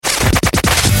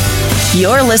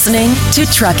You're listening to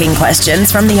Trucking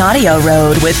Questions from the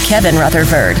Audioroad with Kevin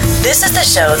Rutherford. This is the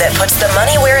show that puts the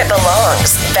money where it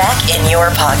belongs, back in your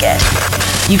pocket.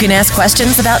 You can ask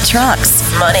questions about trucks,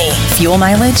 money, fuel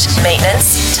mileage,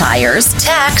 maintenance, tires,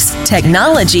 tax,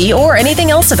 technology, or anything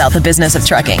else about the business of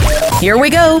trucking. Here we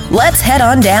go. Let's head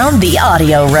on down the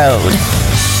Audioroad.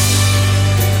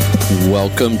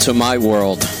 Welcome to my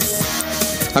world.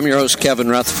 I'm your host, Kevin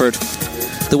Rutherford.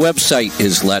 The website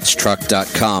is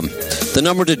letstruck.com. The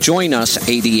number to join us,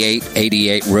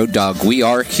 8888 Road Dog. We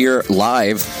are here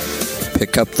live.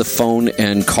 Pick up the phone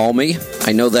and call me.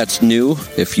 I know that's new.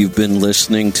 If you've been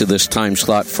listening to this time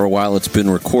slot for a while, it's been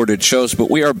recorded shows, but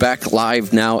we are back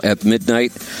live now at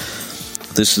midnight.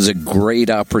 This is a great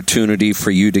opportunity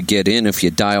for you to get in. If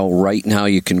you dial right now,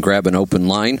 you can grab an open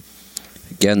line.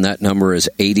 Again, that number is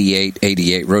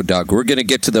 8888 Road Dog. We're going to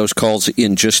get to those calls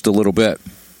in just a little bit.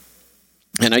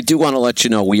 And I do want to let you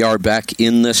know we are back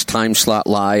in this time slot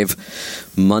live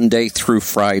Monday through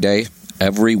Friday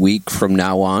every week from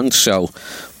now on. So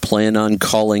plan on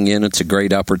calling in. It's a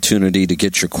great opportunity to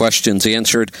get your questions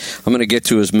answered. I'm going to get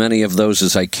to as many of those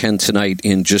as I can tonight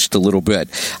in just a little bit.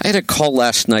 I had a call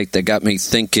last night that got me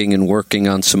thinking and working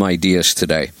on some ideas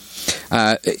today.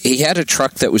 He had a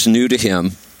truck that was new to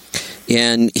him,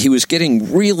 and he was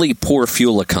getting really poor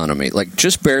fuel economy, like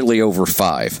just barely over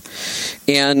 5.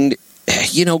 And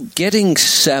you know, getting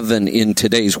 7 in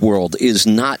today's world is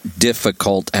not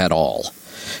difficult at all.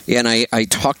 And I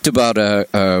talked about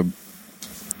a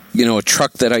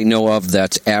truck that I know of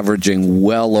that's averaging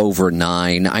well over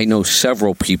 9. I know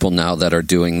several people now that are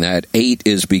doing that. 8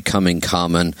 is becoming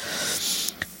common.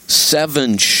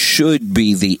 7 should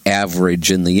be the average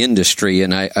in the industry,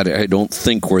 and I don't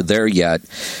think we're there yet.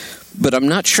 But I'm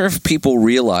not sure if people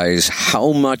realize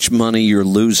how much money you're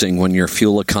losing when your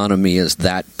fuel economy is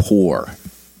that poor.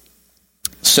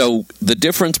 So the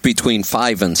difference between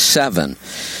 5 and 7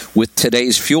 with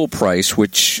today's fuel price,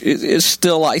 which is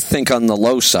still, I think, on the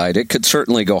low side, it could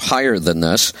certainly go higher than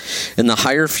this. And the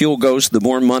higher fuel goes, the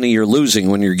more money you're losing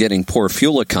when you're getting poor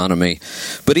fuel economy.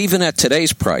 But even at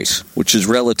today's price, which is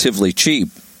relatively cheap,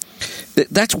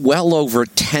 that's well over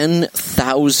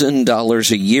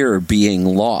 $10,000 a year being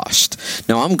lost.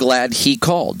 Now, I'm glad he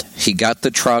called. He got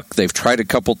the truck. They've tried a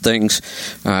couple things.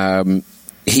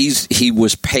 He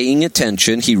was paying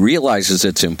attention. He realizes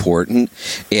it's important,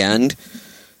 and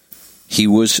he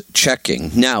was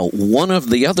checking. Now, one of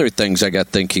the other things I got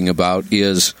thinking about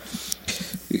is,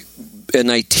 and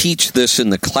I teach this in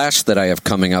the class that I have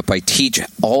coming up, I teach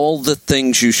all the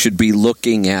things you should be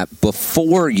looking at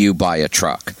before you buy a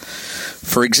truck.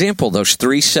 For example, those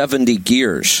 370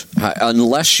 gears,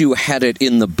 unless you had it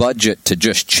in the budget to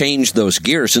just change those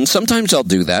gears, and sometimes I'll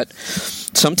do that.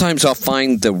 Sometimes I'll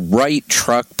find the right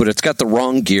truck, but it's got the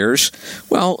wrong gears.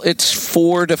 Well, it's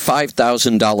 $4,000 to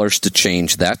 $5,000 to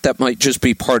change that. That might just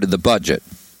be part of the budget.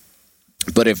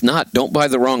 But if not, don't buy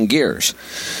the wrong gears,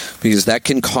 because that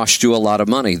can cost you a lot of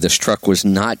money. This truck was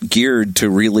not geared to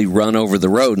really run over the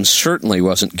road, and certainly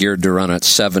wasn't geared to run at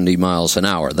 70 miles an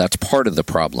hour. That's part of the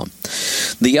problem.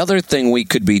 The other thing we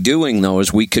could be doing, though,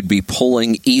 is we could be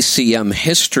pulling ECM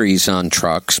histories on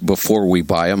trucks before we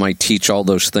buy them. I teach all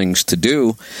those things to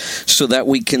do so that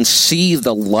we can see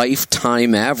the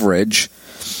lifetime average.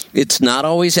 It's not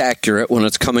always accurate when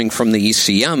it's coming from the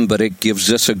ECM, but it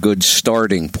gives us a good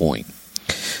starting point.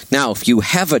 Now, if you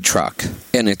have a truck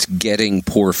and it's getting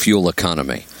poor fuel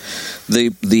economy,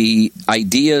 the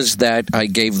ideas that I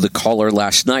gave the caller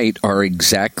last night are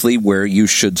exactly where you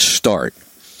should start.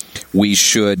 We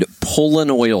should pull an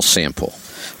oil sample.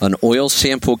 An oil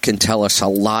sample can tell us a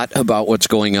lot about what's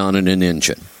going on in an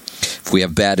engine. If we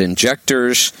have bad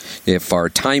injectors, if our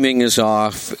timing is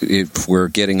off, if we're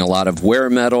getting a lot of wear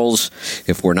metals,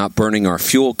 if we're not burning our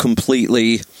fuel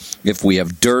completely, if we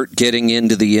have dirt getting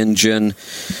into the engine,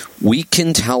 we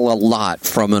can tell a lot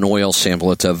from an oil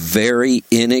sample. It's a very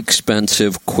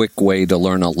inexpensive, quick way to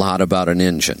learn a lot about an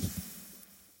engine.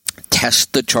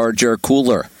 Test the charge air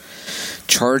cooler.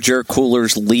 Charge air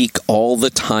coolers leak all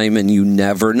the time, and you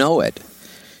never know it.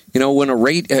 You know, when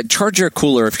a charge air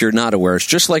cooler, if you're not aware, is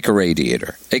just like a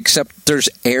radiator, except there's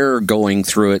air going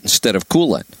through it instead of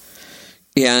coolant.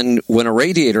 And when a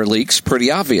radiator leaks,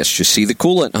 pretty obvious. You see the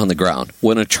coolant on the ground.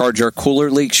 When a charge air cooler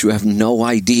leaks, you have no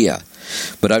idea.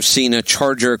 But I've seen a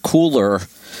charge air cooler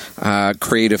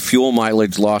create a fuel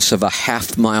mileage loss of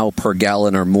 0.5 mile per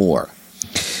gallon or more.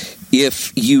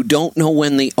 If you don't know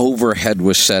when the overhead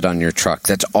was set on your truck,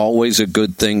 that's always a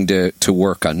good thing to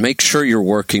work on. Make sure you're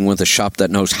working with a shop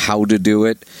that knows how to do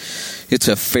it. It's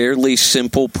a fairly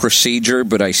simple procedure,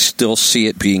 but I still see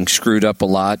it being screwed up a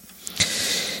lot.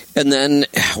 And then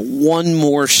one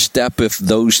more step, if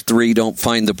those three don't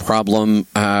find the problem,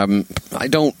 I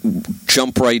don't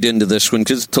jump right into this one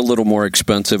because it's a little more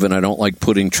expensive and I don't like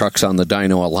putting trucks on the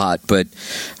dyno a lot. But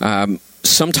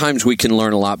sometimes we can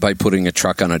learn a lot by putting a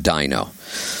truck on a dyno.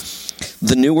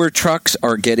 The newer trucks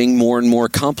are getting more and more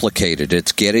complicated.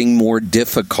 It's getting more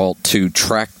difficult to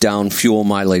track down fuel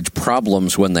mileage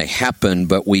problems when they happen,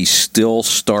 but we still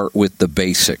start with the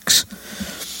basics.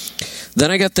 Then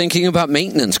I got thinking about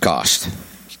maintenance cost.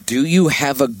 Do you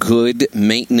have a good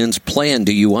maintenance plan?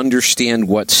 Do you understand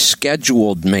what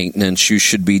scheduled maintenance you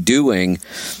should be doing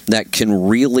that can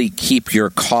really keep your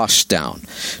costs down?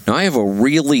 Now, I have a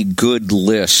really good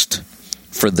list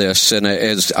for this, and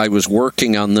as I was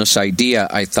working on this idea,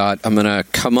 I thought I'm going to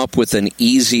come up with an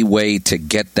easy way to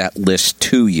get that list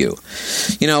to you.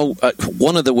 You know,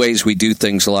 one of the ways we do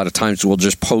things a lot of times, we'll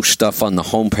just post stuff on the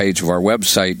homepage of our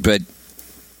website, but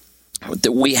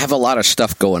we have a lot of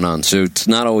stuff going on, so it's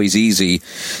not always easy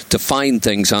to find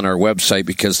things on our website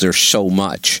because there's so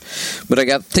much. But I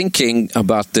got thinking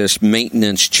about this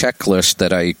maintenance checklist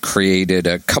that I created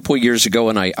a couple years ago,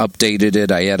 and I updated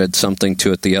it. I added something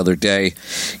to it the other day,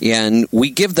 and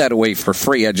we give that away for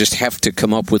free. I just have to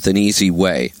come up with an easy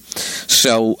way.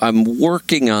 So I'm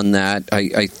working on that.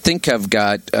 I think I've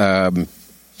got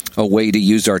a way to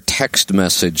use our text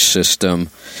message system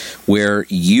where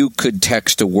you could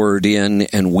text a word in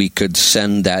and we could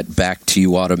send that back to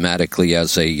you automatically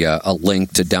as a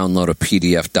link to download a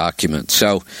PDF document.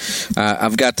 So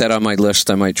I've got that on my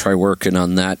list. I might try working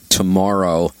on that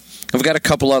tomorrow. I've got a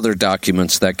couple other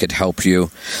documents that could help you.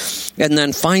 And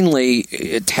then finally,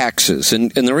 taxes.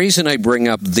 And the reason I bring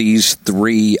up these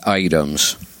three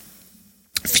items,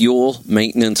 fuel,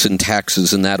 maintenance, and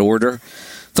taxes in that order,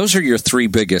 those are your three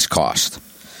biggest costs.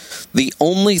 The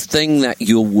only thing that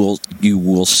you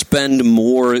will spend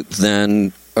more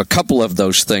than a couple of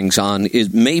those things on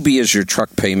is your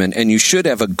truck payment, and you should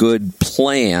have a good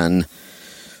plan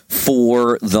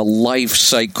for the life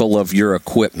cycle of your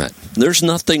equipment. There's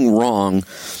nothing wrong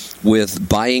with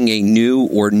buying a new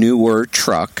or newer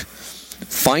truck,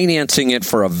 financing it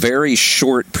for a very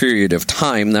short period of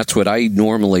time. That's what I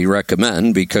normally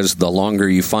recommend because the longer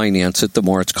you finance it, the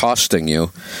more it's costing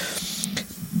you.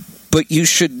 But you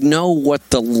should know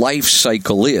what the life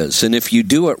cycle is. And if you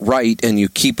do it right and you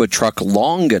keep a truck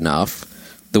long enough,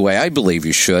 the way I believe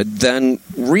you should, then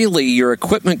really your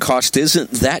equipment cost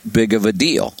isn't that big of a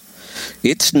deal.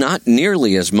 It's not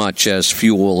nearly as much as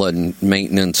fuel and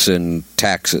maintenance and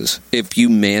taxes if you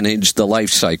manage the life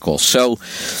cycle. So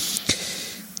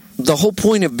the whole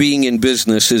point of being in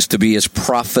business is to be as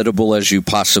profitable as you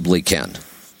possibly can.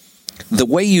 The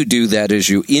way you do that is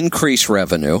you increase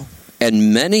revenue,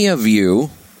 and many of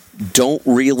you don't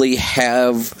really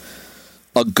have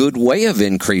a good way of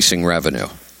increasing revenue.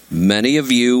 Many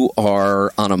of you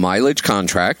are on a mileage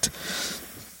contract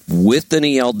with an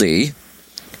ELD.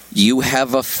 You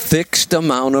have a fixed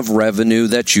amount of revenue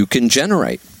that you can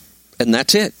generate, and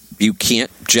that's it. You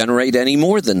can't generate any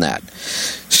more than that.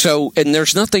 So, and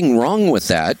there's nothing wrong with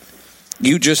that.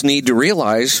 You just need to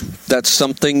realize that's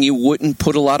something you wouldn't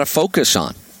put a lot of focus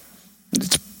on.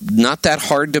 It's not that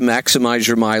hard to maximize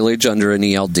your mileage under an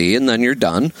ELD, and then you're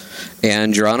done,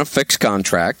 and you're on a fixed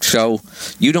contract, so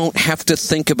you don't have to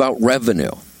think about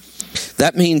revenue.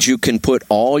 That means you can put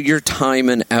all your time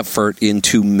and effort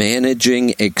into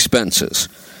managing expenses.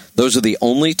 Those are the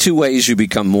only two ways you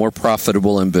become more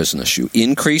profitable in business. You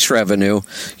increase revenue,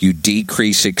 you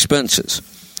decrease expenses.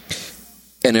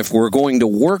 And if we're going to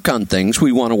work on things,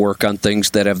 we want to work on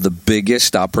things that have the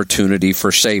biggest opportunity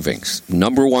for savings.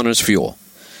 Number one is fuel.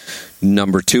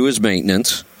 Number two is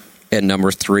maintenance. And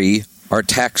number three are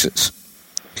taxes.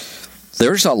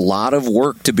 There's a lot of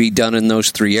work to be done in those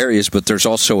three areas, but there's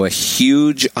also a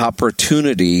huge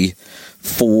opportunity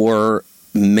for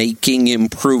making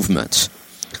improvements.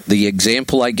 The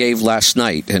example I gave last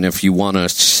night, and if you want to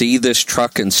see this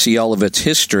truck and see all of its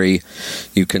history,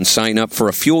 you can sign up for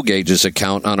a Fuel Gauges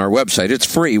account on our website. It's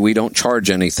free. We don't charge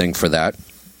anything for that.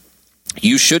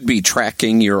 You should be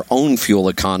tracking your own fuel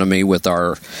economy with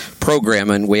our program,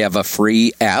 and we have a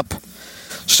free app.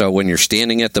 So when you're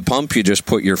standing at the pump, you just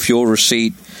put your fuel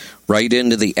receipt right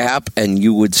into the app, and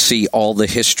you would see all the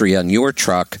history on your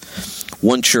truck.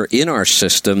 Once you're in our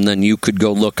system, then you could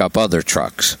go look up other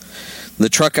trucks. The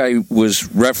truck I was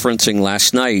referencing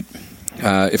last night,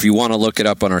 if you want to look it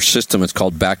up on our system, it's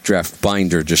called Backdraft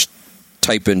Binder. Just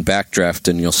type in Backdraft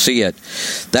and you'll see it.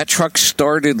 That truck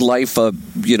started life,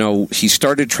 he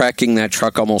started tracking that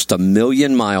truck almost 1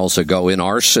 million miles ago in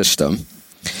our system.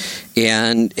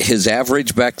 And his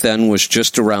average back then was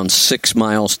just around 6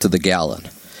 miles to the gallon.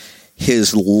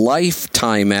 his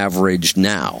lifetime average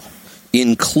now,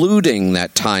 including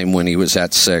that time when he was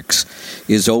at 6,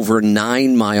 is over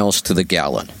 9 miles to the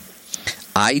gallon.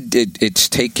 It's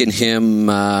taken him,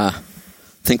 I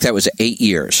think that was 8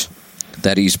 years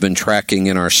that he's been tracking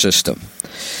in our system.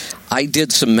 I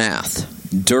did some math.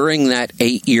 During that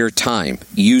 8-year time,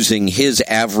 using his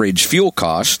average fuel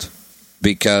cost,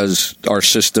 because our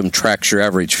system tracks your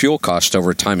average fuel cost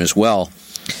over time as well,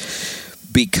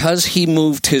 because he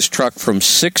moved his truck from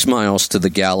 6 miles to the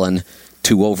gallon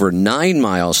to over 9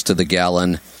 miles to the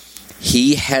gallon,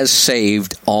 he has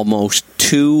saved almost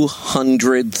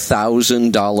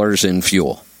 $200,000 in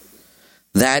fuel.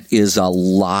 That is a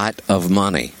lot of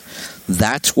money.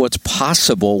 That's what's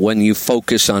possible when you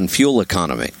focus on fuel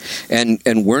economy.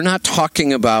 And we're not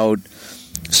talking about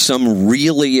some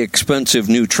really expensive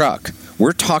new truck.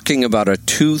 We're talking about a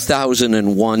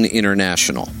 2001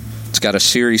 International. It's got a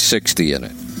Series 60 in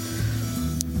it.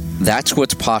 That's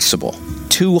what's possible.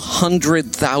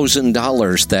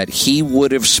 $200,000 that he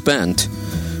would have spent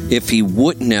if he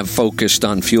wouldn't have focused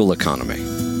on fuel economy.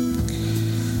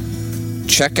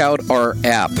 Check out our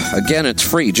app. Again, it's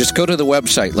free. Just go to the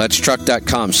website,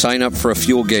 letstruck.com, sign up for a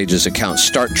Fuel Gauges account,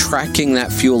 start tracking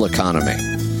that fuel economy.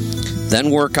 Then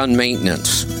work on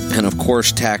maintenance and, of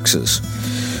course, taxes.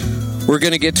 We're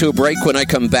going to get to a break. When I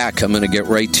come back, I'm going to get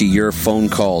right to your phone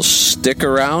calls. Stick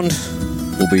around.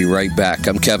 We'll be right back.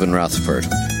 I'm Kevin Rutherford.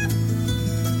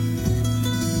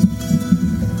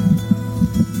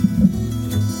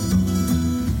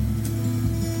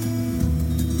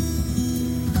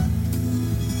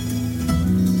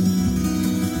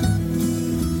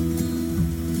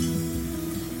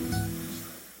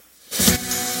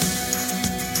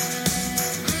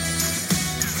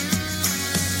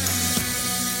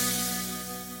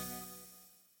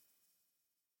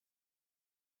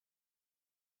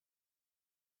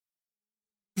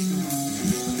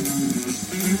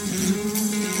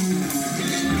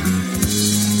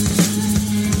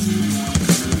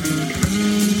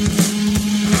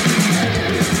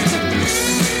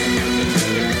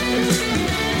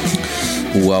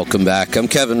 Welcome back. I'm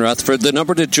Kevin Rutherford. The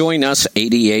number to join us,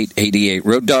 8888.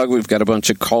 Road Dog, we've got a bunch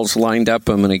of calls lined up.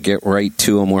 I'm going to get right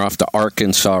to them. We're off to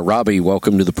Arkansas. Robbie,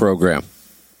 welcome to the program.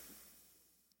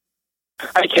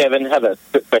 Hi, Kevin. I have a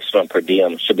quick question on per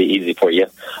diem. Should be easy for you.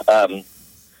 So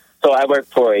I work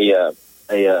for I'm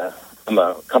a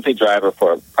company driver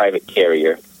for a private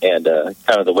carrier, and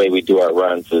kind of the way we do our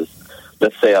runs is,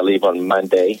 let's say I leave on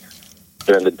Monday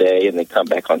during the day and then come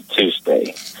back on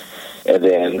Tuesday. And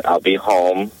then I'll be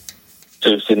home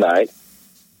Tuesday night,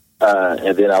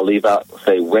 and then I'll leave out,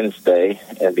 say, Wednesday,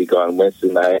 and be gone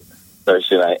Wednesday night,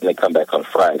 Thursday night, and then come back on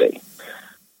Friday.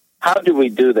 How do we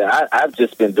do that? I've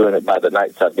just been doing it by the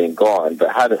nights I've been gone,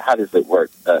 but how does it work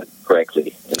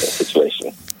correctly in this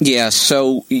situation? Yeah,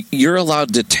 so you're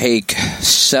allowed to take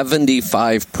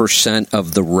 75%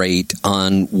 of the rate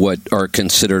on what are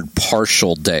considered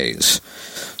partial days.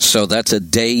 So that's a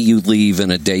day you leave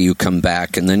and a day you come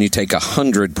back, and then you take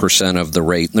 100% of the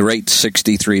rate. And the rate's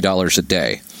 $63 a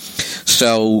day.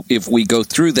 So if we go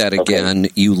through that again,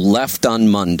 you left on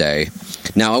Monday.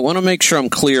 Now, I want to make sure I'm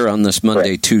clear on this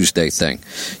Monday-Tuesday thing.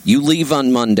 You leave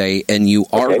on Monday, and you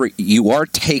are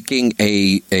taking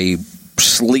a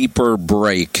sleeper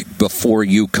break before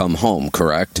you come home,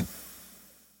 correct?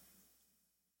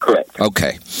 Correct.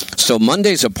 Okay. So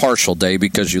Monday's a partial day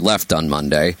because you left on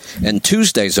Monday, and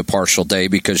Tuesday's a partial day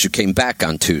because you came back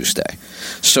on Tuesday.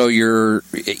 So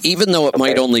even though it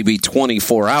might only be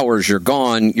 24 hours you're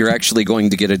gone, you're actually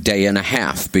going to get a day and a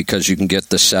half because you can get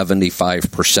the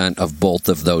 75% of both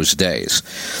of those days.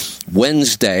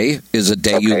 Wednesday is a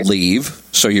day you leave,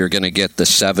 so you're going to get the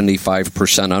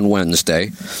 75% on Wednesday.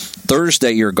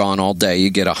 Thursday, you're gone all day. You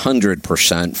get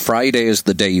 100%. Friday is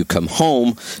the day you come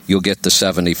home. You'll get the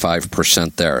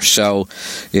 75% there. So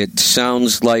it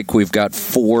sounds like we've got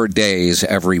 4 days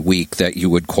every week that you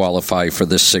would qualify for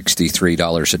the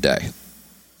 $63 a day.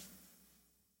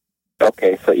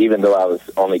 Okay, so even though I was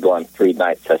only going 3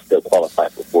 nights, I still qualify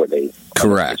for 4 days.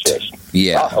 Correct.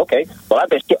 Yeah. Oh, okay. Well, I've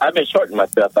been shorting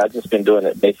myself. I've just been doing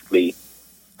it basically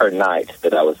per night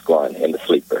that I was going in the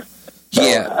sleeper. So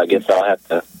yeah. I guess I'll have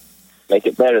to make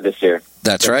it better this year.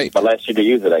 That's right. My last year to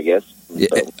use it, I guess.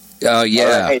 So.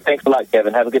 Yeah. Right. Hey, thanks a lot,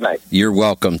 Kevin. Have a good night. You're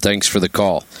welcome. Thanks for the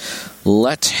call.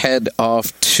 Let's head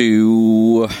off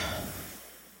to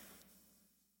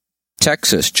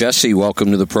Texas. Jesse,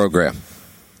 welcome to the program.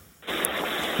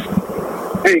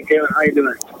 Hey, Kevin. How you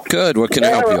doing? Good. What can I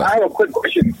help you with? I have a quick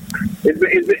question.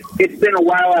 It's been a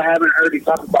while I haven't heard you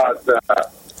talk about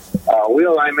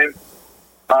wheel alignment.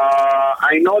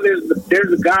 I know there's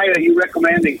a guy that you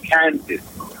recommend in Kansas.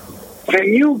 Can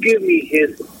you give me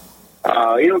his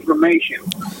information?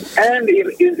 And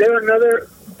is there another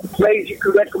place you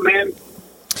could recommend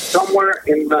somewhere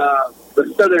in the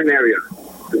southern area?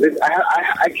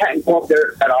 I can't go up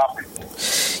there that often.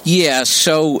 Yeah,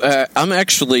 so I'm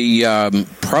actually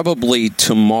probably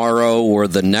tomorrow or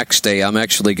the next day, I'm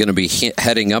actually going to be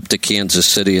heading up to Kansas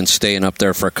City and staying up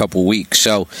there for a couple weeks.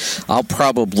 So I'll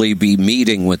probably be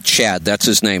meeting with Chad. That's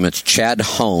his name. It's Chad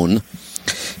Hone.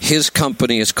 His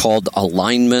company is called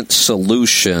Alignment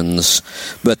Solutions,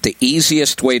 but the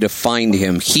easiest way to find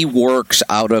him, he works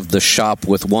out of the shop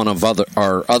with one of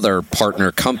our other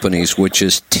partner companies, which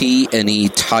is T&E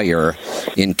Tire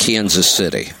in Kansas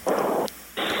City.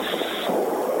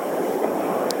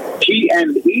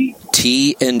 T&E?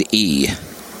 T&E.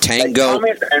 Tango.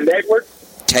 Like Thomas and Edward?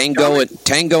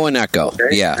 Tango and Echo.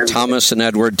 Okay. Yeah, and Thomas and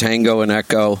Edward, Tango and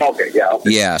Echo. Okay, yeah. Okay.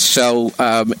 Yeah, so,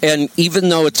 and even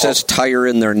though it says tire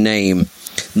in their name,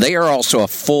 they are also a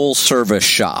full-service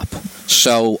shop.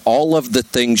 So all of the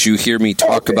things you hear me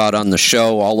talk about on the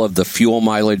show, all of the fuel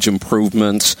mileage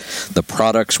improvements, the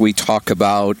products we talk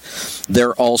about,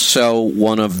 they're also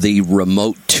one of the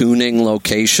remote tuning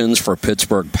locations for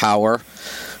Pittsburgh Power.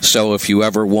 So if you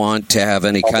ever want to have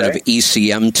any kind of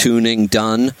ECM tuning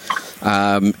done,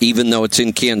 even though it's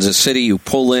in Kansas City, you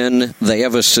pull in, they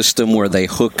have a system where they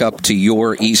hook up to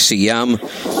your ECM,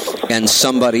 and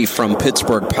somebody from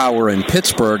Pittsburgh Power in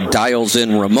Pittsburgh dials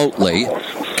in remotely,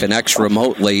 connects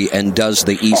remotely, and does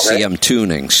the ECM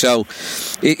tuning. So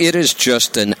it is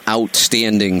just an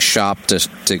outstanding shop to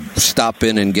stop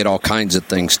in and get all kinds of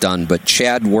things done. But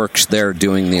Chad works there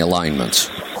doing the alignments.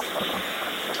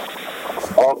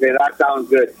 Okay, that sounds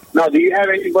good. Now, do you have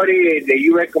anybody that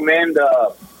you recommend?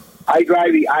 I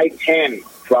drive the I-10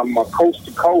 from coast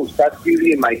to coast. That's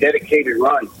usually my dedicated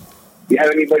run. Do you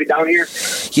have anybody down here?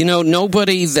 You know,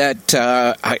 nobody that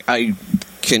I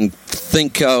can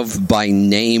think of by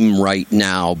name right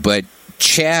now, but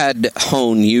Chad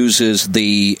Hone uses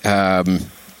the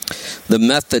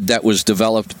method that was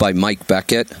developed by Mike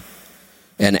Beckett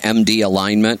and MD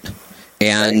Alignment.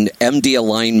 And MD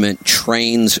Alignment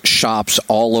trains shops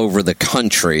all over the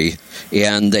country,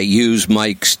 and they use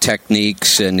Mike's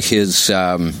techniques and his,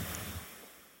 they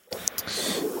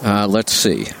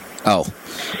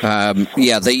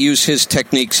use his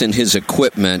techniques and his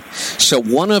equipment. So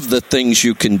one of the things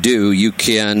you can do, you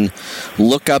can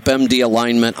look up MD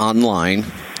Alignment online,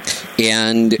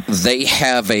 and they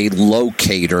have a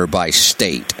locator by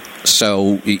state.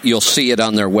 So you'll see it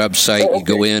on their website. You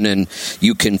go in and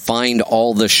you can find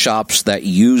all the shops that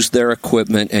use their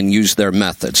equipment and use their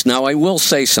methods. Now, I will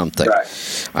say something.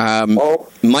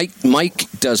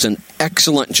 Mike does an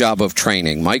excellent job of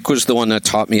training. Mike was the one that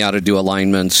taught me how to do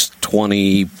alignments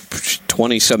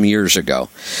 20-some years ago.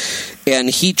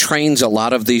 And he trains a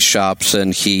lot of these shops,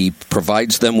 and he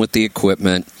provides them with the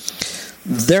equipment.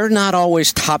 They're not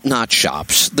always top-notch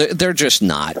shops. They're just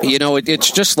not. You know, it's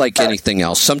just like anything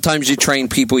else. Sometimes you train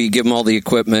people, you give them all the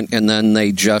equipment, and then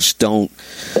they just don't.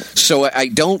 So I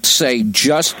don't say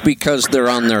just because they're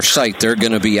on their site, they're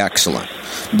going to be excellent.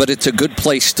 But it's a good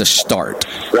place to start.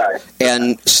 Right.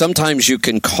 And sometimes you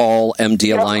can call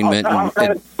MD Alignment,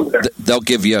 and they'll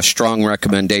give you a strong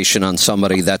recommendation on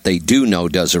somebody that they do know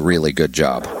does a really good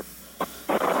job.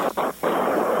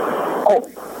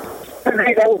 I'm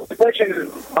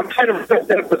kind of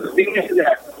upset with the thing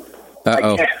that I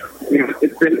can't.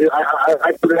 It's been,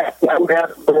 I would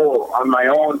have to go on my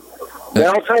own.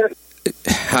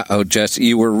 Jess,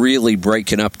 you were really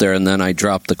breaking up there, and then I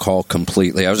dropped the call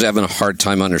completely. I was having a hard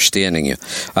time understanding you.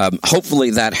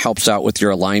 Hopefully that helps out with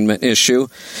your alignment issue,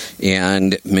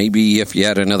 and maybe if you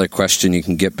had another question, you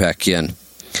can get back in.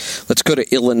 Let's go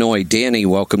to Illinois. Danny,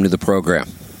 welcome to the program.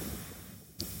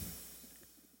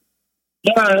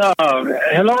 Yeah,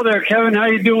 hello there, Kevin. How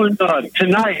you doing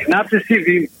tonight? Not this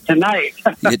evening, tonight.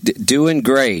 Doing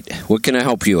great. What can I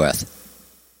help you with?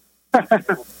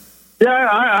 Yeah,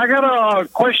 I got a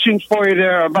question for you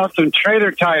there about some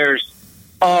trailer tires.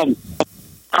 I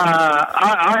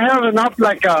have enough,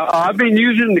 I've been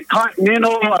using the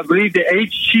Continental, I believe the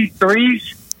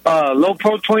HT3s, Low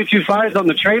Pro 22.5s on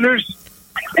the trailers,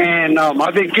 and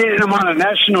I've been getting them on a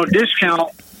national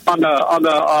discount. On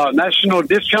the national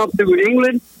discount through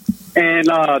England, and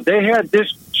they had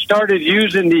just started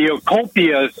using the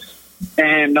Ecopias,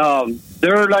 and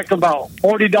they're like about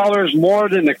 $40 more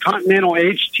than the Continental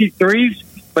HT3s.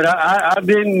 But I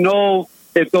didn't know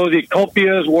if those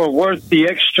Ecopias were worth the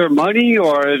extra money,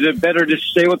 or is it better to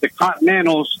stay with the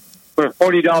Continentals for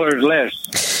 $40 less?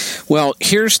 Well,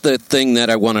 here's the thing that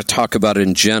I want to talk about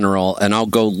in general, and I'll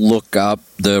go look up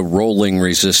the rolling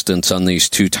resistance on these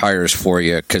two tires for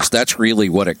you, because that's really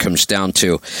what it comes down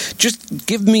to. Just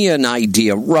give me an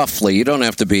idea, roughly. You don't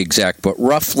have to be exact, but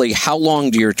roughly, how long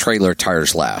do your trailer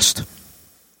tires last?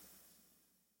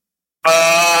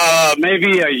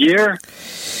 Maybe a year.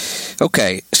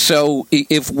 Okay, so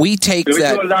if we take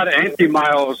that... We do a lot of empty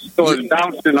miles, so it's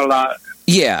bouncing a lot.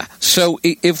 Yeah, so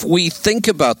if we think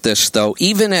about this, though,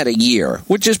 even at a year,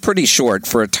 which is pretty short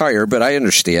for a tire, but I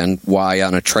understand why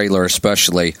on a trailer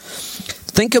especially,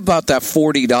 think about that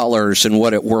 $40 and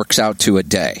what it works out to a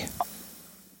day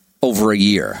over a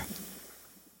year.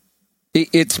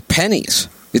 It's pennies.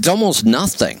 It's almost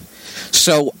nothing.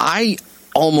 So I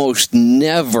almost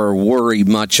never worry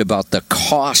much about the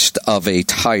cost of a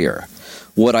tire.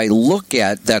 What I look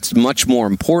at that's much more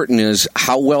important is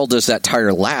how well does that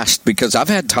tire last, because I've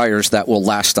had tires that will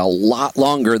last a lot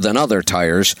longer than other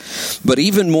tires, but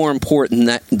even more important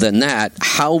than that,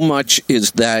 how much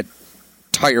is that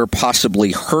tire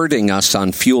possibly hurting us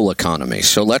on fuel economy?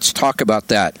 So let's talk about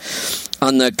that.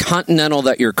 On the Continental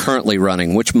that you're currently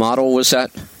running, which model was that?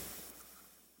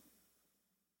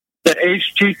 The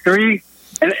HT3,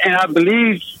 and I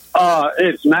believe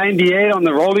it's 98 on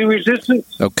the rolling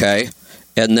resistance. Okay.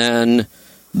 And then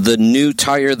the new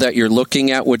tire that you're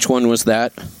looking at, which one was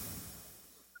that?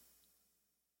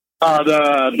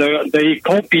 The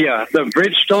Ecopia, the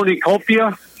Bridgestone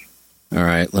Ecopia. All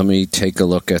right, let me take a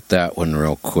look at that one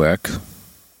real quick.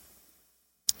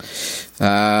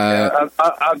 I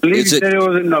believe you said it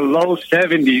was in the low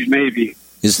 70s, maybe.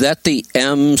 Is that the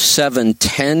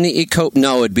M710 Ecopia?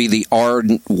 No, it'd be the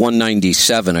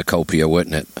R197 Ecopia,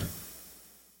 wouldn't it?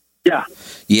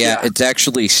 Yeah, it's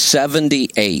actually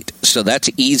 78. So that's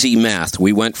easy math.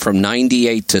 We went from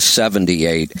 98 to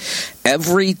 78.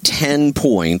 Every 10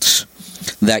 points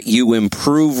that you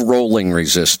improve rolling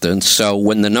resistance, so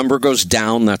when the number goes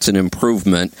down, that's an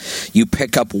improvement, you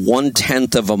pick up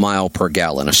 1/10 of a mile per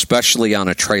gallon, especially on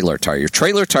a trailer tire. Your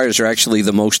trailer tires are actually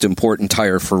the most important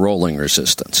tire for rolling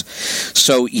resistance.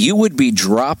 So you would be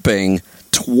dropping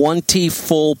 20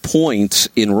 full points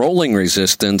in rolling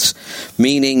resistance,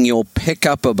 meaning you'll pick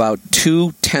up about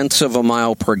 0.2 of a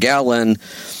mile per gallon.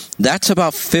 That's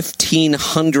about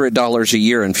 $1,500 a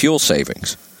year in fuel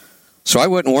savings. So I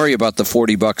wouldn't worry about the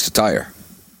 $40 a tire.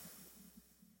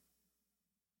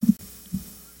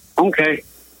 Okay.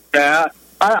 Yeah,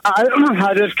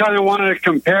 I just kind of wanted to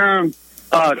compare them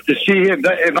to see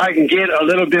if I can get a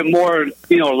little bit more,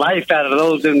 life out of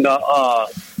those than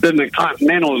the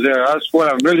Continentals there. That's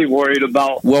what I'm really worried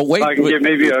about. Well, wait. If I can get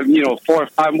maybe 4 or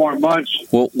 5 more months.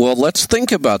 Well, let's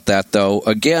think about that, though.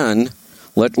 Again,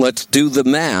 let's do the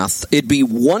math. It'd be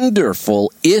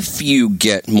wonderful if you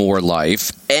get more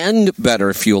life and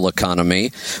better fuel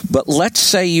economy, but let's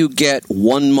say you get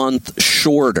 1 month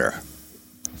shorter.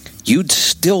 You'd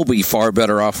still be far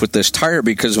better off with this tire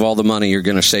because of all the money you're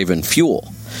going to save in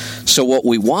fuel. So what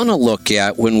we want to look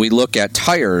at when we look at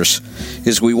tires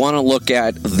is we want to look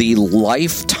at the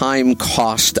lifetime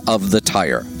cost of the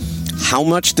tire. How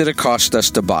much did it cost us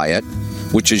to buy it,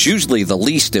 which is usually the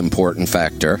least important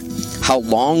factor. How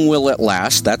long will it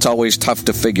last? That's always tough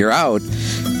to figure out.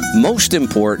 Most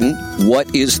important,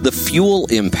 what is the fuel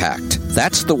impact?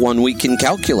 That's the one we can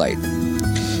calculate.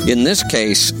 In this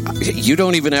case, you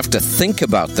don't even have to think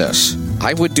about this.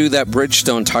 I would do that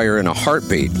Bridgestone tire in a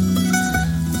heartbeat.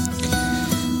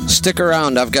 Stick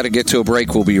around. I've got to get to a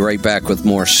break. We'll be right back with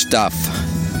more stuff.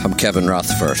 I'm Kevin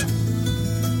Rutherford.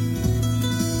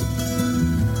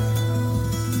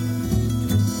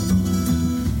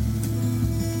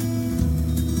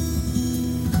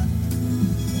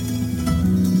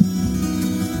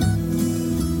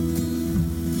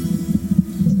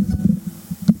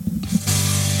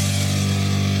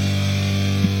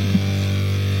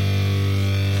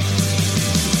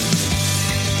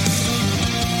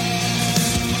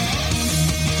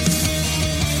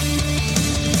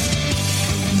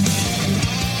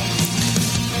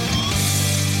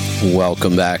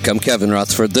 Welcome back. I'm Kevin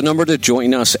Rutherford. The number to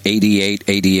join us,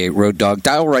 8888 Road Dog.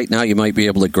 Dial right now. You might be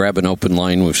able to grab an open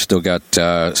line. We've still got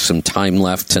some time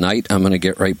left tonight. I'm going to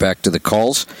get right back to the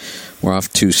calls. We're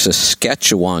off to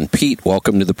Saskatchewan. Pete,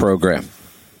 welcome to the program.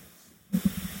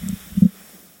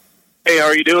 Hey, how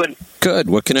are you doing? Good.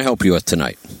 What can I help you with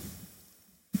tonight?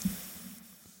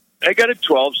 I got a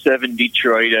 12.7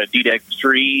 Detroit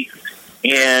DDEC3,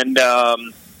 and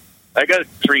I got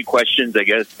 3 questions, I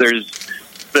guess. There's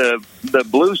the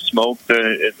blue smoke,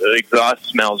 the exhaust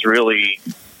smells really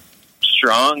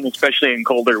strong, especially in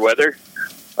colder weather.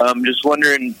 Just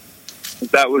wondering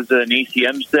if that was an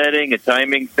ECM setting, a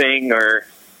timing thing, or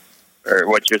or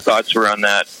what your thoughts were on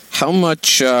that. How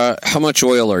much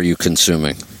oil are you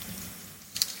consuming?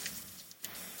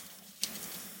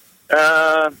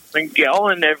 A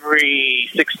gallon every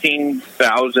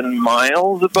 16,000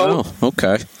 miles, about. Oh,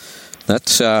 okay.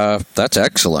 That's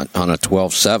excellent on a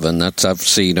 12.7. I've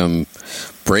seen them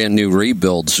brand new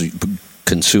rebuilds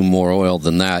consume more oil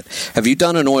than that. Have you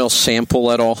done an oil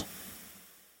sample at all?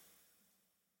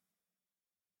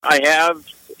 I have,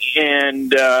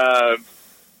 and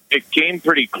it came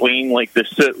pretty clean. Like the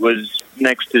soot was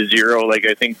next to zero, like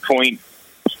I think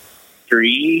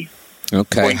 0.3,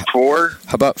 okay, 0.4.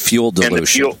 How about fuel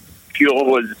dilution? And the fuel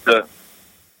was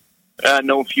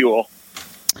no fuel.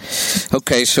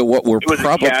 Okay, so what we're probably... It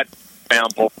was a cat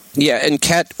sample. Yeah, and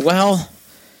cat, well,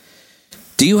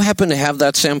 do you happen to have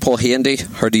that sample handy,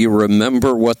 or do you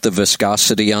remember what the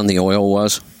viscosity on the oil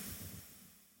was?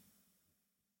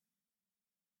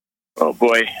 Oh,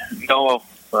 boy. No,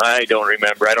 I don't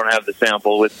remember. I don't have the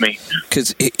sample with me.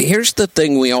 Because here's the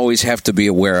thing we always have to be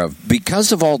aware of.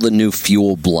 Because of all the new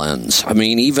fuel blends, I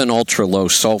mean, even ultra-low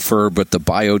sulfur, but the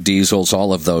biodiesels,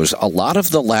 all of those, a lot of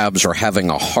the labs are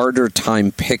having a harder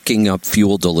time picking up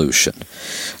fuel dilution.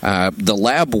 The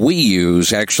lab we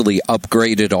use actually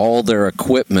upgraded all their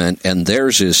equipment, and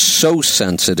theirs is so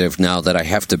sensitive now that I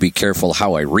have to be careful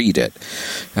how I read it.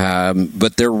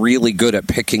 But they're really good at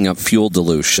picking up fuel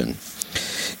dilution.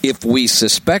 If we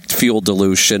suspect fuel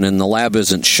dilution and the lab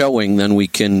isn't showing, then we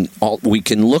can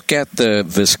look at the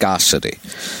viscosity,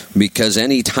 because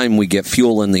anytime we get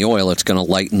fuel in the oil, it's going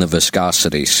to lighten the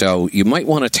viscosity. So you might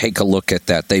want to take a look at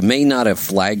that. They may not have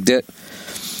flagged it,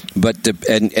 but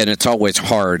and it's always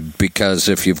hard, because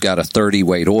if you've got a 30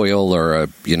 weight oil or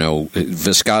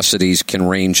viscosities can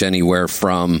range anywhere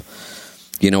from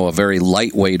a very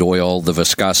lightweight oil, the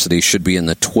viscosity should be in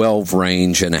the 12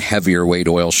 range, and a heavier weight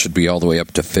oil should be all the way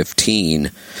up to 15.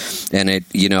 And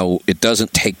it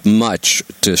doesn't take much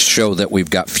to show that we've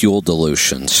got fuel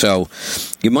dilution. So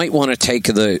you might want to take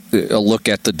a look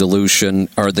at the dilution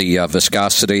or the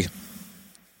viscosity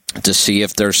to see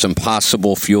if there's some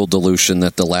possible fuel dilution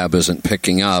that the lab isn't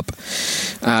picking up.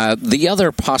 The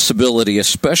other possibility,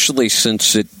 especially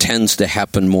since it tends to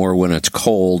happen more when it's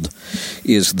cold,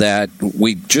 is that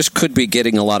we just could be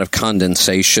getting a lot of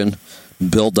condensation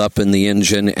build up in the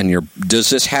engine. And does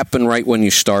this happen right when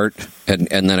you start, and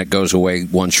then it goes away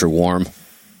once you're warm?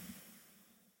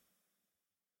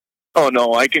 Oh,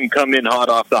 no, I can come in hot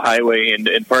off the highway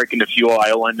and park in the fuel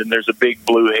island, and there's a big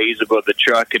blue haze above the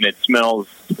truck, and it smells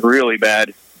really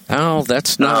bad. Oh,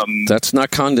 that's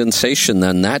not condensation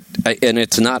then. And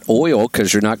it's not oil,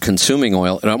 because you're not consuming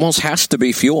oil. It almost has to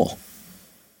be fuel.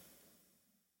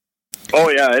 Oh,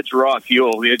 yeah, it's raw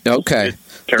fuel. Okay.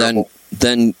 It's terrible.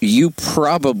 Then you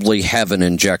probably have an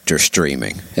injector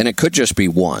streaming, and it could just be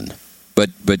one.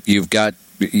 But you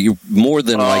more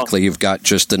than likely you've got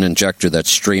just an injector that's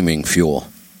streaming fuel.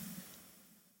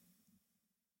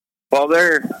 Well,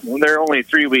 they're only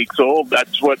 3 weeks old.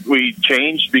 That's what we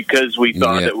changed, because we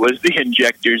thought it was the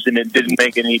injectors, and it didn't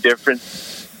make any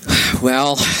difference.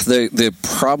 Well, the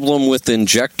problem with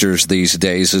injectors these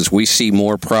days is we see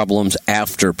more problems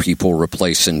after people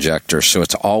replace injectors. So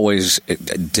it's always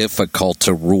difficult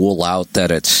to rule out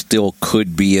that it still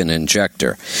could be an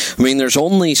injector. I mean, there's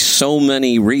only so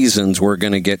many reasons we're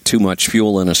going to get too much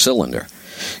fuel in a cylinder.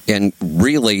 And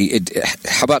really,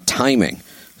 how about timing?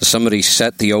 Has somebody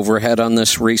set the overhead on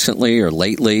this recently or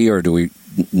lately, or do we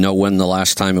know when the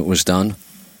last time it was done?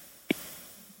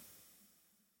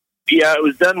 Yeah, it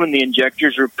was done when the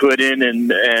injectors were put in,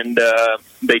 and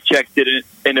they checked it,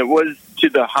 and it was to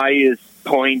the highest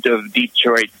point of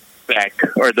Detroit spec,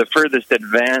 or the furthest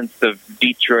advanced of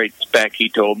Detroit spec, he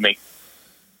told me.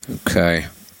 Okay.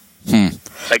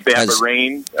 Like they have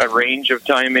a range of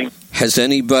timing. Has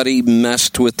anybody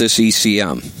messed with this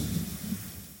ECM?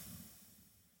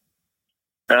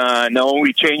 No,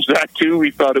 we changed that too.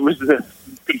 We thought it was the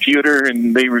computer,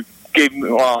 and they gave me,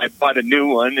 I bought a new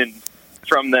one and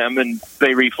from them, and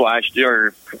they reflashed it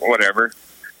or whatever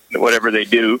they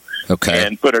do. Okay.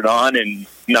 And put it on, and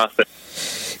nothing.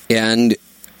 And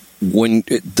when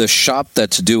the shop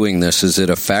that's doing this, is it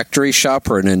a factory shop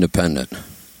or an independent?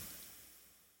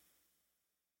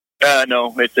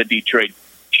 No, it's a Detroit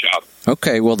shop.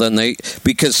 Okay, well then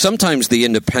because sometimes the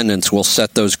independents will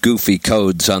set those goofy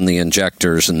codes on the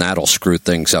injectors, and that'll screw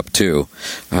things up too.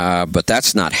 But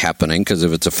that's not happening, because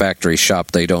if it's a factory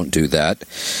shop, they don't do that.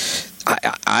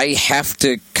 I have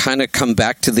to kind of come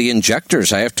back to the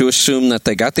injectors. I have to assume that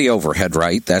they got the overhead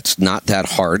right. That's not that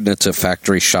hard, and it's a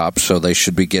factory shop, so they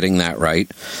should be getting that right.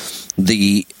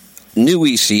 The new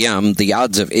ECM, the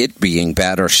odds of it being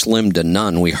bad are slim to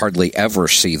none. We hardly ever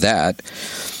see that.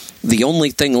 the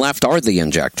only thing left are the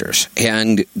injectors.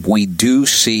 And we do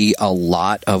see a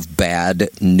lot of bad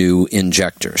new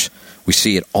injectors. We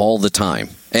see it all the time.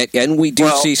 And we do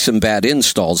see some bad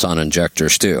installs on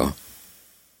injectors, too.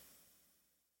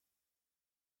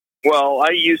 Well, I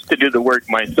used to do the work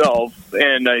myself,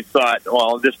 and I thought,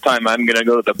 well, this time I'm going to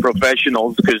go to the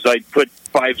professionals because I put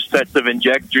 5 sets of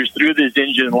injectors through this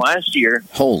engine last year.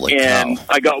 Holy cow. And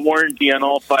I got warranty on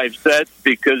all 5 sets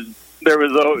because there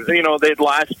was, they'd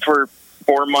last for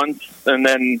 4 months, and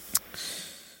then,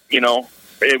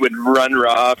 it would run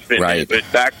rough, and it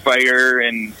would backfire,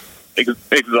 and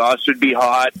exhaust would be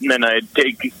hot, and then I'd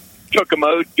took them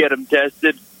out, get them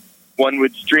tested. One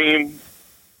would stream,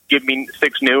 give me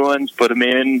 6 new ones, put them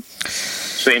in,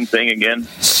 same thing again.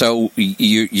 So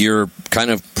you're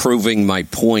kind of proving my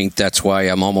point. That's why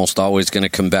I'm almost always going to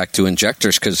come back to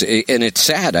injectors, and it's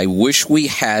sad. I wish we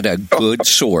had a good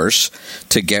source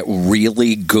to get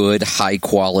really good,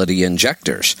 high-quality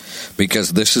injectors,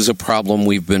 because this is a problem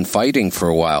we've been fighting for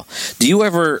a while. Do you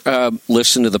ever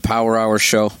listen to the Power Hour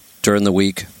show during the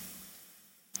week?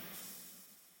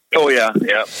 Oh, yeah.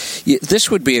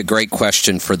 This would be a great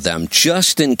question for them,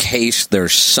 just in case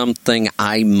there's something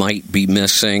I might be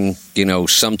missing,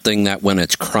 something that when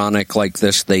it's chronic like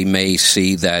this, they may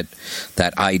see that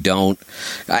I don't.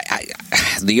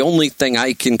 The only thing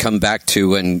I can come back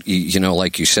to, and,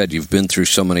 like you said, you've been through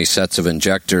so many sets of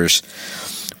injectors,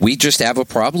 we just have a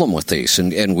problem with these,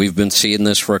 and we've been seeing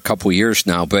this for a couple years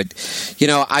now. But,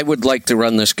 I would like to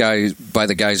run this guy by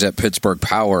the guys at Pittsburgh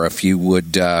Power if you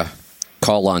would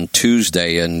call on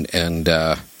Tuesday and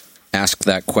ask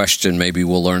that question. Maybe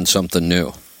we'll learn something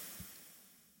new.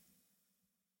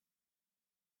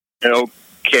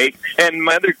 Okay. And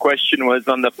my other question was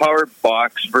on the power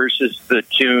box versus the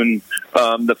tune,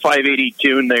 the 580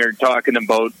 tune they're talking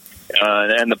about,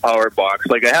 and the power box.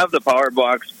 Like, I have the power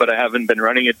box, but I haven't been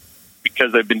running it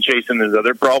because I've been chasing this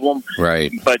other problem.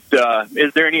 Right. But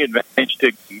is there any advantage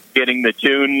to getting the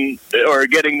tune or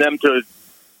getting them to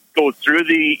go through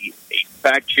the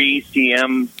factory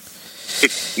ECM?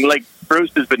 Like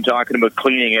Bruce has been talking about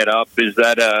cleaning it up. Is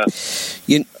that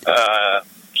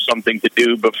something to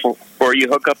do before you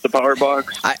hook up the power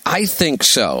box? I think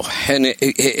so,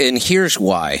 and here's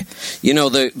why.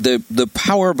 The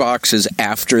power box is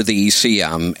after the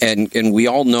ECM, and we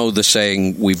all know the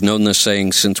saying. We've known this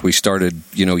saying since we started,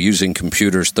 using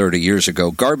computers 30 years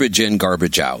ago: garbage in,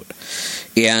 garbage out.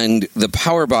 And the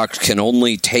power box can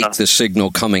only take the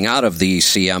signal coming out of the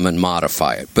ECM and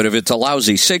modify it. But if it's a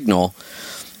lousy signal,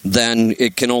 then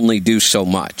it can only do so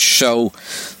much. So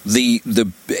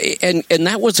and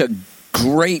that was a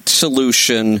great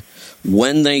solution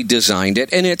when they designed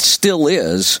it, and it still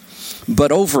is.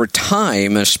 But over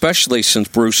time, especially since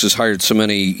Bruce has hired so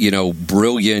many,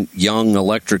 brilliant young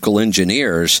electrical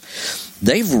engineers,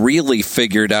 they've really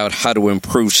figured out how to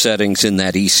improve settings in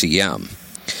that ECM.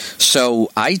 So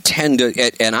I tend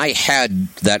to, and I had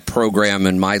that program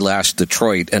in my last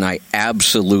Detroit, and I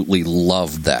absolutely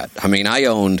loved that. I mean, I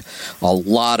owned a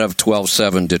lot of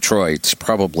 12.7 Detroits,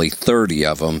 probably 30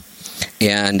 of them,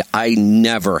 and I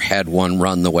never had one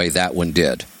run the way that one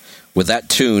did. With that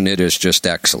tune, it is just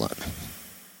excellent.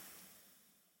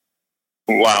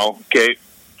 Wow. Okay.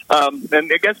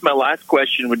 And I guess my last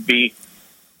question would be,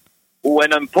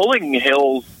 when I'm pulling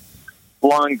hills,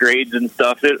 long grades and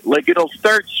stuff, it'll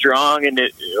start strong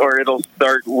or it'll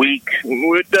start weak.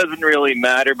 It doesn't really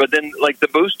matter. But then, the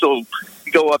boost will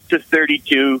go up to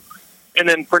 32, and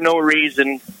then for no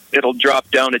reason, it'll drop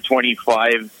down to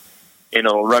 25, and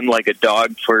it'll run like a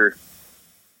dog for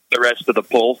the rest of the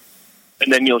pull.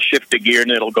 And then you'll shift a gear,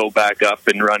 and it'll go back up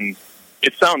and run.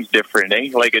 It sounds different, eh?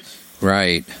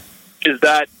 Right. Is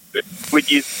that?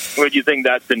 Would you think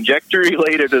that's injector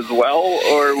related as well,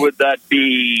 or would that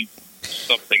be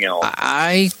something else?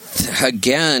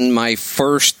 Again, my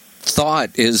first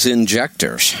thought is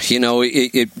injectors.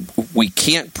 We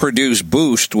can't produce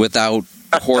boost without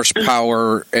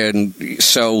horsepower, and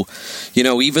so,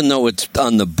 even though it's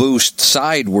on the boost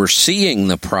side, we're seeing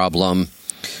the problem.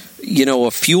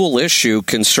 A fuel issue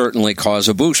can certainly cause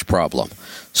a boost problem.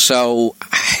 So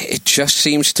it just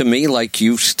seems to me like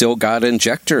you've still got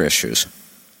injector issues.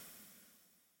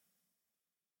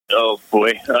 Oh,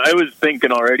 boy. I was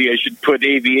thinking already I should put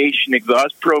aviation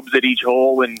exhaust probes at each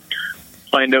hole and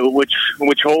find out which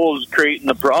hole is creating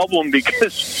the problem,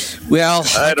 because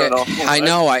I don't know. I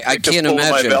know. I can't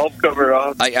imagine. My valve cover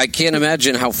off. I can't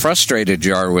imagine how frustrated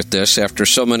you are with this after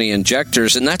so many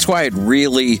injectors, and that's why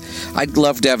I'd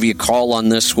love to have you call on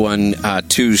this one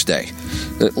Tuesday.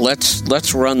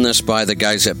 Let's run this by the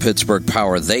guys at Pittsburgh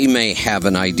Power. They may have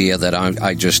an idea that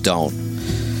I just don't.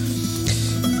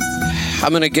 I'm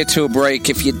going to get to a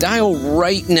break. If you dial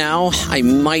right now, I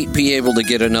might be able to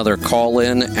get another call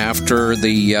in after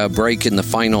the break in the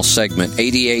final segment.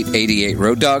 8888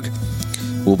 Road Dog.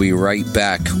 We'll be right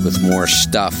back with more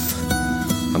stuff.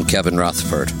 I'm Kevin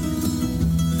Rutherford.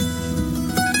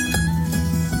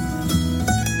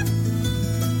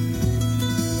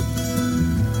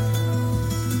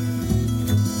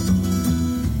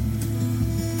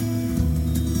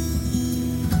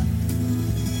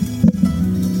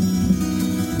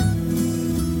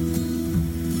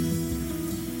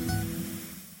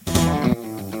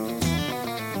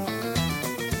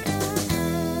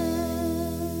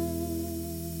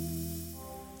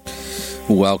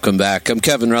 Welcome back. I'm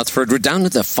Kevin Rutherford. We're down to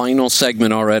the final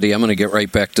segment already. I'm going to get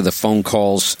right back to the phone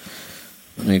calls.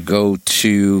 I'm going to go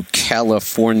to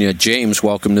California. James,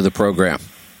 welcome to the program.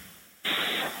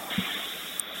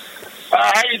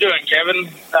 How you doing, Kevin?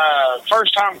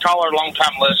 First-time caller,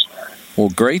 long-time listener. Well,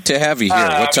 great to have you here.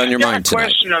 What's on your mind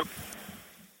tonight?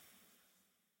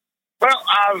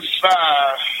 I've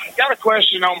got a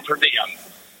question on per diem.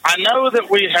 I know that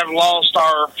we have lost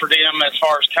our per diem as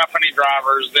far as company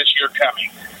drivers this year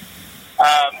coming.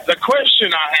 The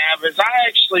question I have is I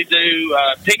actually do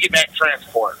piggyback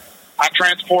transport. I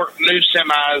transport new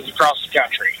semis across the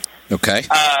country. Okay.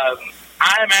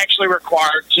 I am actually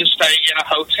required to stay in a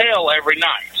hotel every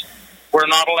night. We're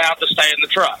not allowed to stay in the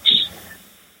trucks.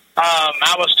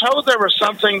 I was told there was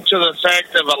something to the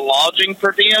effect of a lodging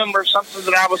per diem or something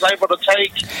that I was able to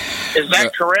take. Is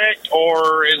that correct,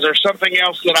 or is there something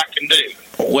else that I can do?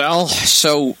 Well,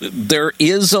 so there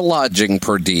is a lodging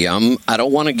per diem. I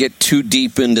don't want to get too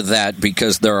deep into that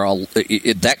because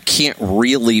that can't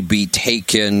really be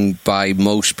taken by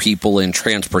most people in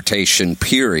transportation,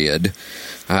 period.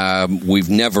 We've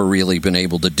never really been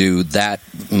able to do that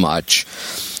much.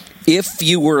 If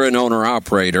you were an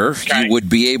owner-operator, you would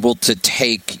be able to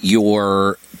take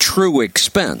your true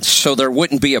expense. So there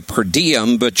wouldn't be a per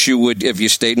diem, but you would, if you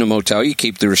stayed in a motel, you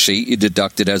keep the receipt, you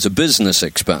deduct it as a business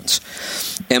expense.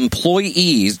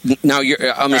 Employees, now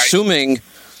I'm assuming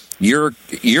you're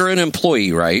an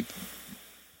employee, right?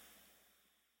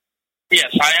 Yes,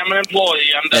 I am an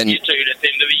employee. I'm W-2'd at the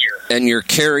end of the year. And your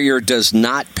carrier does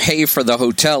not pay for the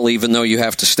hotel even though you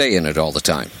have to stay in it all the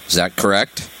time. Is that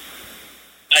correct?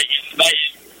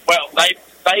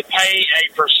 They pay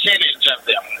a percentage of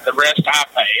them. The rest I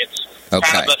pay. It's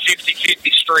kind of a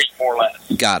 50-50 street, more or less.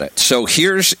 Got it. So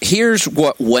here's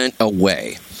what went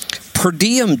away. Per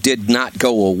diem did not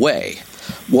go away.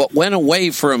 What went away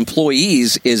for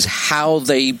employees is how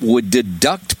they would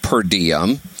deduct per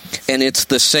diem, and it's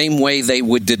the same way they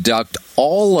would deduct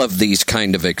all of these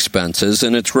kind of expenses,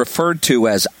 and it's referred to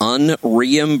as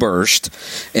unreimbursed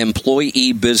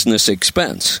employee business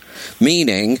expense,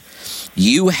 meaning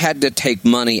you had to take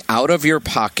money out of your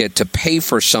pocket to pay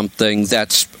for something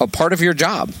that's a part of your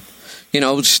job. You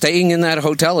know, staying in that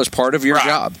hotel is part of your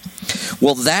job.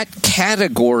 Well, that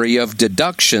category of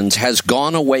deductions has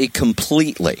gone away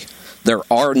completely. There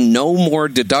are no more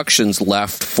deductions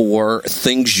left for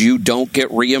things you don't get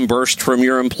reimbursed from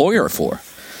your employer for.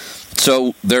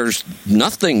 So there's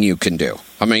nothing you can do.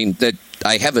 I mean,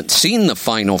 I haven't seen the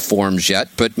final forms yet,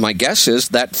 but my guess is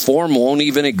that form won't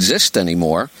even exist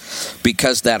anymore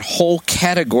because that whole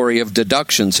category of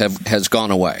deductions has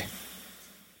gone away.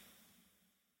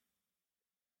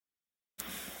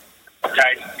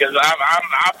 Okay, because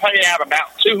I pay out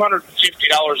about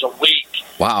 $250 a week.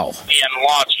 Wow. In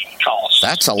lodging costs.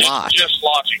 That's a lot. Just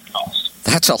lodging costs.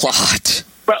 That's a lot.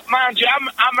 But mind you, I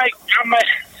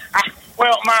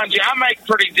make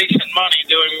pretty decent money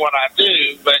doing what I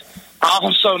do, but I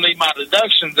also need my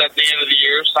deductions at the end of the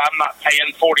year, so I'm not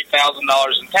paying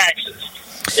 $40,000 in taxes,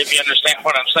 if you understand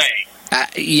what I'm saying.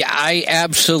 Yeah, I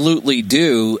absolutely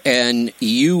do, and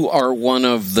you are one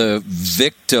of the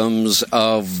victims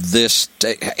of this.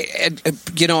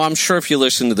 You know, I'm sure if you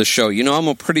listen to the show, you know I'm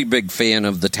a pretty big fan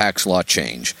of the tax law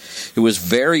change. It was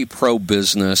very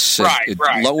pro-business. It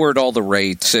lowered all the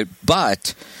rates,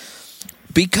 but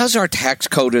because our tax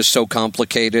code is so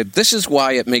complicated, this is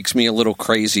why it makes me a little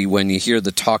crazy when you hear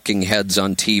the talking heads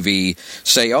on TV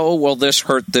say, oh, well, this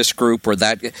hurt this group or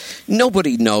that.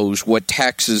 Nobody knows what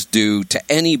taxes do to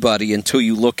anybody until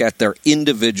you look at their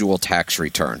individual tax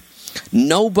return.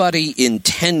 Nobody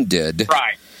intended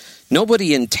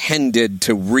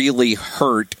to really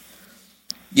hurt,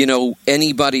 you know,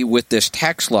 anybody with this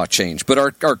tax law change. But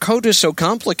our code is so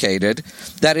complicated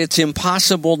that it's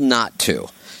impossible not to.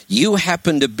 You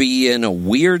happen to be in a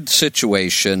weird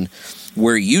situation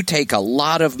where you take a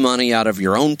lot of money out of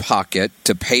your own pocket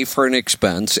to pay for an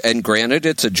expense, and granted,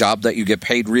 it's a job that you get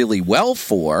paid really well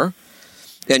for,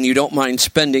 and you don't mind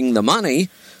spending the money,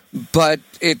 But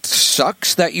it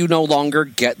sucks that you no longer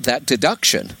get that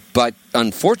deduction. But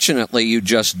unfortunately, you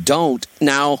just don't.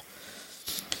 Now,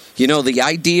 you know, the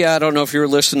idea, I don't know if you were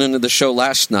listening to the show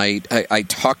last night, I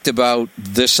talked about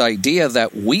this idea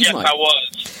that Yes, I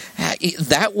was.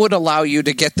 That would allow you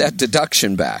to get that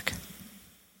deduction back.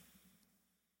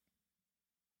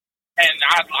 And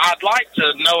I'd like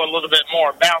to know a little bit more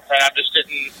about that. I just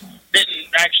didn't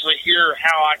actually hear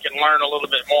how I can learn a little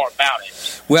bit more about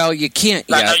it. Well, you can't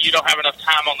yet. I know you don't have enough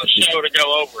time on the show to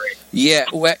go over it. Yeah,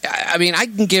 well, I mean, I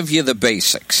can give you the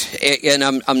basics, and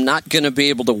I'm not going to be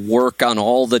able to work on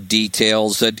all the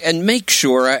details and make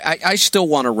sure. I still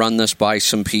want to run this by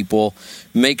some people,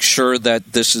 make sure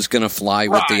that this is going to fly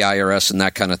with the IRS and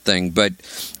that kind of thing. But,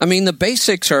 I mean, the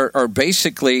basics are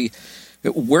basically,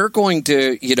 we're going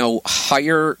to,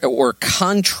 hire or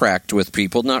contract with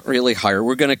people, not really hire.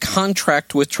 We're going to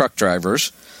contract with truck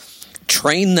drivers,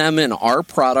 train them in our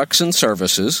products and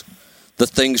services, the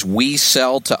things we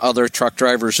sell to other truck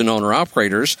drivers and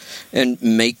owner-operators, and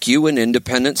make you an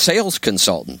independent sales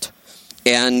consultant.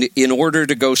 And in order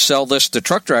to go sell this to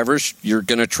truck drivers, you're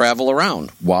going to travel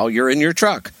around while you're in your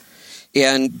truck.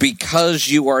 And because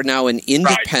you are now an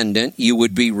independent, you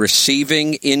would be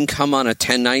receiving income on a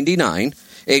 1099,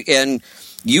 and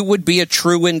you would be a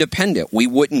true independent. We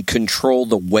wouldn't control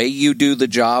the way you do the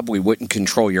job. We wouldn't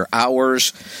control your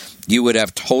hours. You would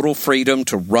have total freedom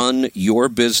to run your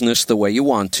business the way you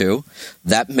want to.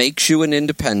 That makes you an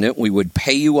independent. We would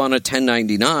pay you on a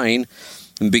 1099.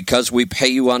 And because we pay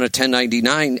you on a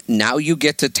 1099, now you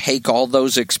get to take all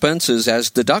those expenses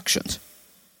as deductions.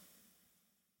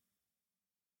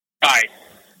 Right.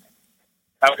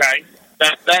 Okay.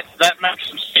 That makes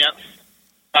some sense.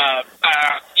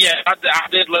 Yeah, I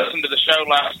did listen to the show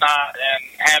last night and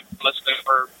have been listening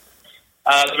for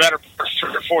the better part of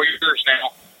 3 or 4 years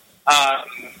now.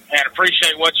 And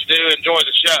appreciate what you do. Enjoy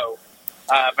the show.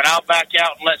 But I'll back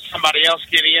out and let somebody else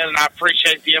get in, and I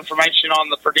appreciate the information on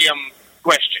the per diem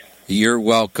question. You're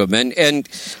welcome. And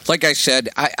like I said,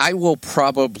 I will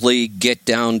probably get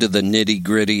down to the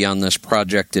nitty-gritty on this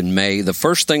project in May. The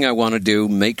first thing I want to do,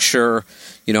 make sure,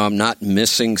 I'm not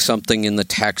missing something in the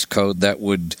tax code that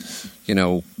would,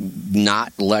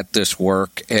 not let this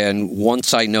work. And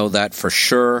once I know that for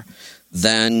sure,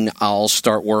 then I'll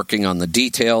start working on the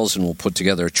details, and we'll put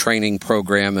together a training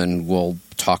program, and we'll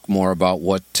talk more about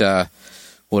what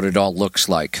it all looks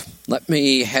like. Let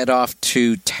me head off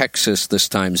to Texas this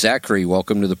time. Zachary,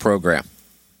 welcome to the program.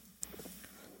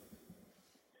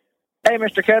 Hey,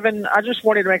 Mr. Kevin, I just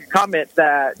wanted to make a comment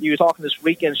that you were talking this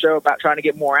weekend show about trying to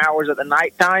get more hours at the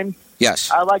nighttime.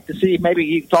 Yes. I'd like to see if maybe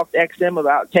you can talk to XM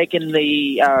about taking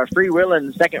the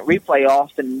freewheeling second replay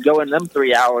off and going them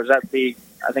 3 hours. I think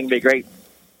it'd be a great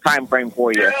time frame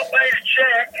for you.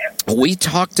 We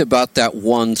talked about that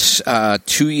once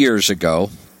 2 years ago.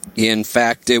 In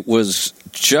fact, it was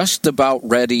just about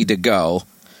ready to go.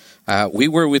 We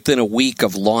were within a week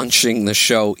of launching the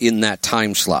show in that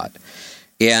time slot.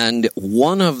 And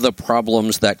one of the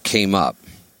problems that came up,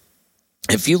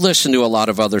 if you listen to a lot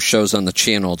of other shows on the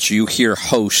channels, you hear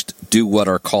hosts do what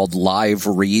are called live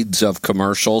reads of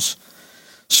commercials.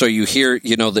 So you hear,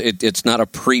 it's not a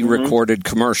pre-recorded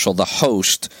commercial. The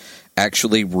host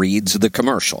actually reads the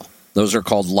commercial. Those are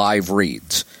called live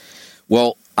reads.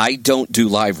 Well, I don't do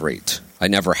live reads. I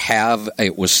never have.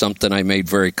 It was something I made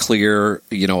very clear,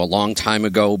 a long time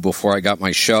ago before I got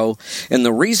my show. And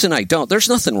the reason I don't, there's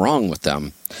nothing wrong with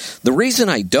them. The reason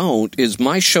I don't is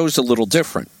my show's a little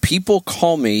different. People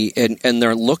call me and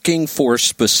they're looking for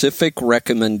specific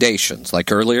recommendations.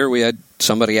 Like earlier, we had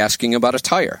somebody asking about a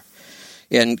tire.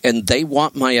 And they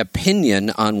want my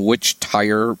opinion on which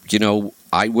tire,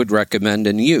 I would recommend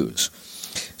and use.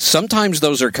 Sometimes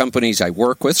those are companies I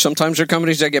work with. Sometimes they're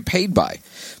companies I get paid by.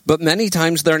 But many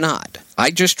times they're not. I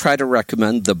just try to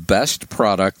recommend the best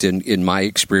product in my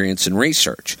experience and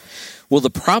research. Well,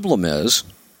 the problem is,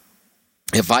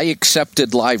 if I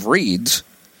accepted live reads,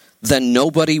 then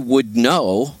nobody would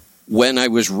know when I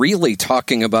was really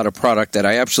talking about a product that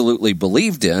I absolutely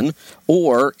believed in,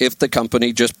 or if the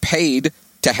company just paid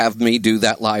to have me do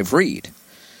that live read.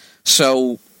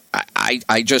 So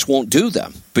I just won't do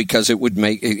them because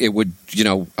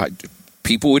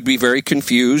people would be very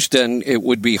confused, and it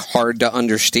would be hard to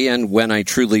understand when I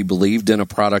truly believed in a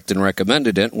product and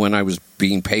recommended it when I was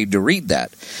being paid to read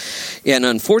that. And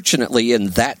unfortunately,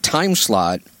 in that time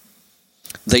slot,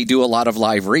 they do a lot of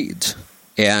live reads.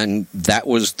 And that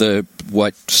was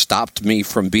what stopped me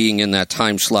from being in that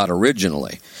time slot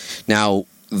originally. Now,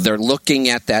 they're looking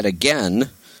at that again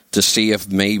to see if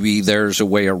maybe there's a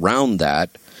way around that.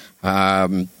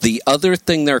 The other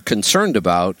thing they're concerned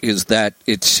about is that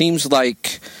it seems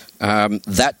like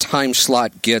that time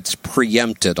slot gets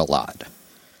preempted a lot.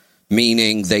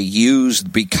 Meaning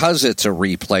because it's a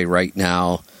replay right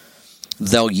now,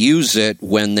 they'll use it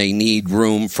when they need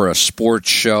room for a sports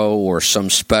show or some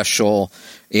special,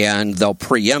 and they'll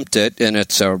preempt it, and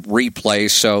it's a replay,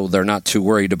 so they're not too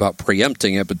worried about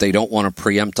preempting it, but they don't want to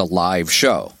preempt a live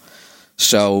show.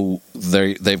 So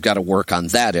they've got to work on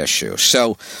that issue.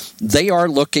 So they are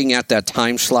looking at that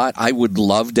time slot. I would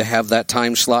love to have that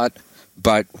time slot,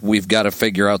 but we've got to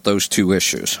figure out those two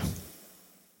issues.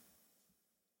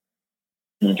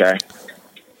 Okay.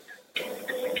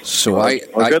 So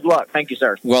good luck. Thank you,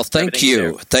 sir. Well, thank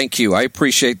you. Thank you. I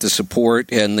appreciate the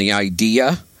support and the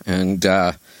idea, and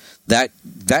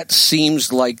that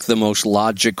seems like the most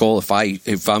logical.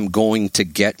 If I'm going to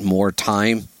get more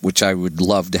time, which I would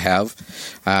love to have,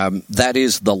 that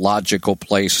is the logical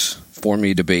place for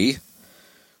me to be.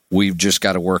 We've just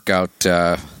got to work out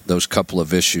those couple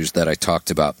of issues that I talked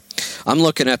about. I'm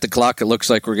looking at the clock. It looks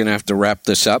like we're going to have to wrap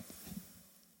this up.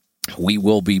 We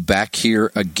will be back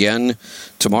here again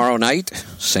tomorrow night,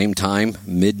 same time,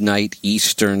 midnight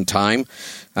Eastern time.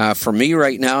 For me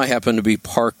right now, I happen to be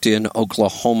parked in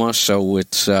Oklahoma, so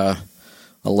it's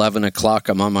 11 o'clock.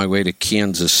 I'm on my way to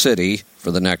Kansas City for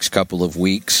the next couple of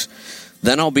weeks.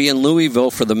 Then I'll be in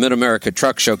Louisville for the Mid-America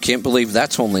Truck Show. Can't believe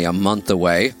that's only a month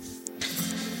away.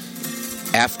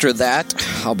 After that,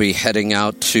 I'll be heading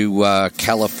out to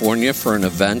California for an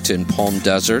event in Palm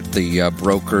Desert, the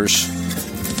Brokers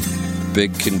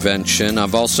big convention.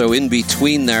 I've also, in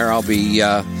between there, I'll be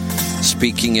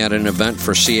speaking at an event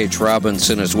for C.H.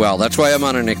 Robinson as well. That's why I'm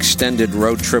on an extended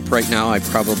road trip right now. I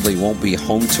probably won't be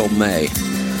home till May.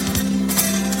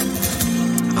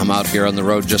 I'm out here on the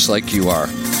road just like you are.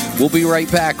 We'll be right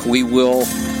back. We will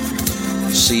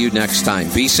see you next time.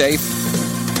 Be safe,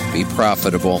 be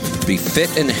profitable, be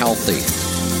fit and healthy.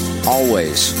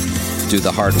 Always do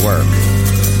the hard work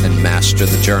and master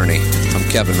the journey. I'm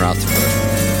Kevin Rutherford.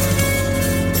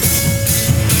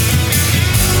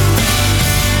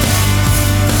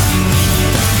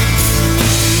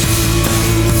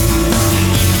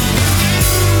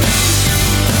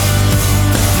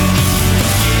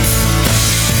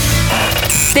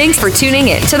 Thanks for tuning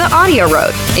in to the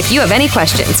Audioroad. If you have any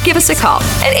questions, give us a call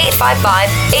at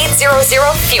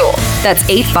 855-800-FUEL. That's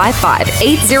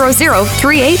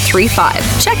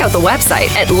 855-800-3835. Check out the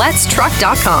website at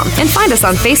letstruck.com and find us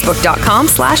on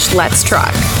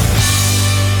facebook.com/letstruck.